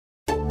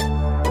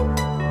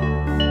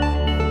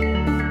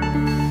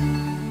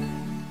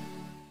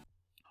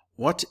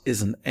What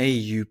is an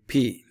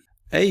AUP?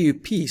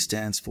 AUP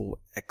stands for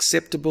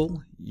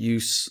Acceptable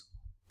Use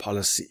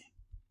Policy.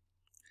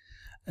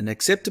 An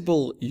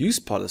acceptable use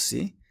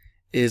policy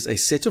is a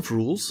set of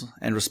rules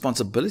and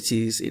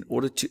responsibilities in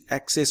order to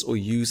access or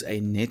use a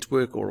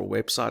network or a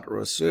website or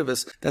a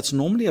service that's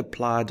normally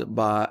applied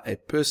by a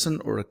person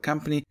or a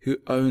company who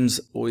owns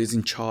or is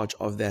in charge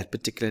of that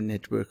particular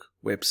network,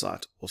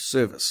 website, or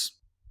service.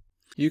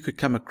 You could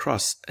come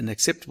across an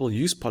acceptable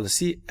use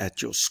policy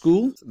at your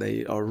school.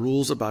 There are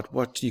rules about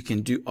what you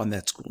can do on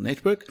that school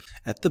network.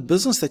 At the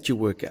business that you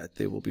work at,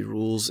 there will be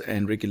rules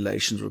and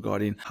regulations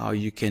regarding how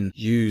you can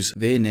use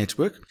their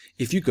network.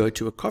 If you go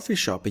to a coffee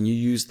shop and you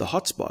use the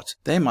hotspot,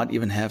 they might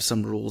even have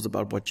some rules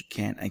about what you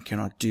can and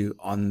cannot do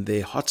on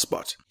their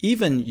hotspot.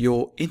 Even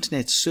your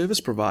internet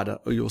service provider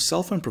or your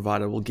cell phone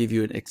provider will give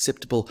you an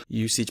acceptable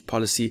usage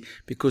policy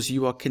because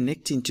you are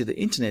connecting to the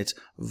internet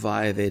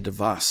via their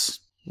device.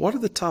 What are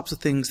the types of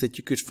things that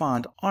you could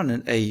find on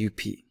an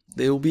AUP?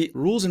 There will be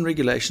rules and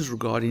regulations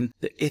regarding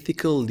the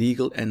ethical,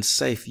 legal, and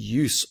safe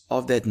use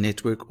of that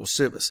network or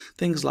service.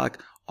 Things like,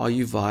 are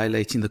you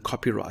violating the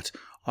copyright?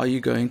 Are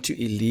you going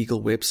to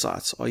illegal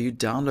websites? Are you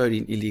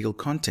downloading illegal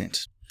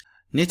content?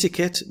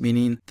 Netiquette,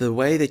 meaning the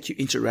way that you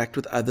interact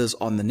with others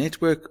on the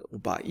network, or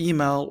by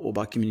email, or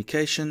by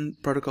communication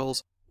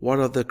protocols. What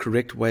are the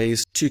correct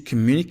ways to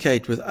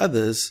communicate with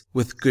others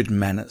with good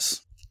manners?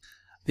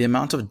 The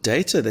amount of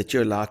data that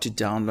you're allowed to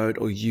download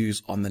or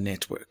use on the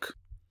network.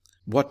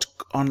 What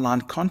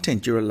online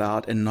content you're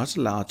allowed and not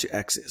allowed to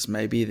access.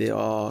 Maybe there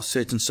are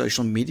certain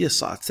social media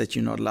sites that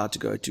you're not allowed to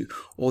go to,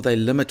 or they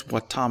limit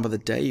what time of the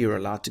day you're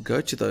allowed to go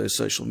to those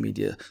social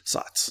media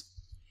sites.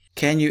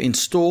 Can you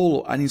install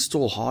or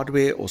uninstall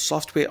hardware or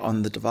software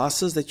on the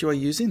devices that you are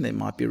using? There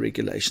might be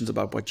regulations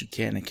about what you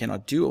can and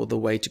cannot do, or the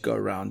way to go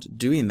around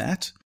doing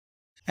that.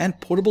 And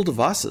portable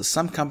devices.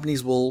 Some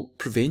companies will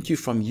prevent you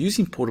from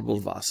using portable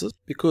devices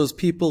because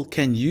people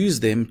can use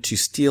them to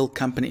steal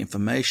company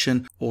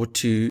information or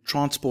to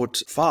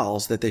transport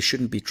files that they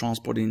shouldn't be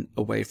transporting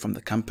away from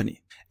the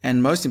company.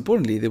 And most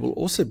importantly, there will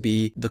also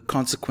be the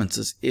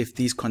consequences if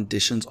these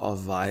conditions are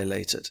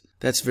violated.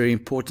 That's very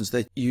important, so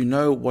that you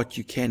know what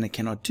you can and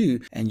cannot do,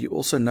 and you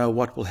also know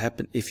what will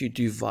happen if you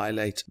do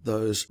violate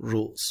those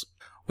rules.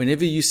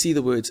 Whenever you see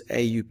the words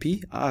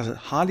AUP, I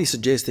highly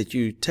suggest that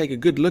you take a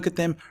good look at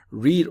them,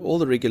 read all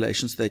the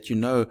regulations so that you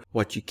know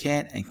what you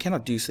can and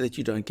cannot do so that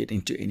you don't get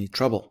into any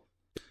trouble.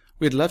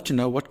 We'd love to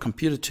know what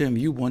computer term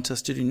you want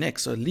us to do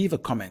next, so leave a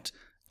comment.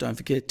 Don't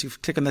forget to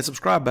click on that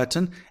subscribe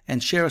button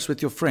and share us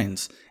with your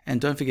friends. And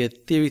don't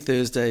forget Theory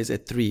Thursdays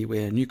at 3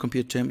 where a new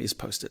computer term is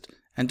posted.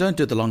 And don't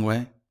do it the long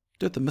way,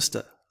 do it the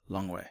Mr.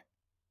 Long way.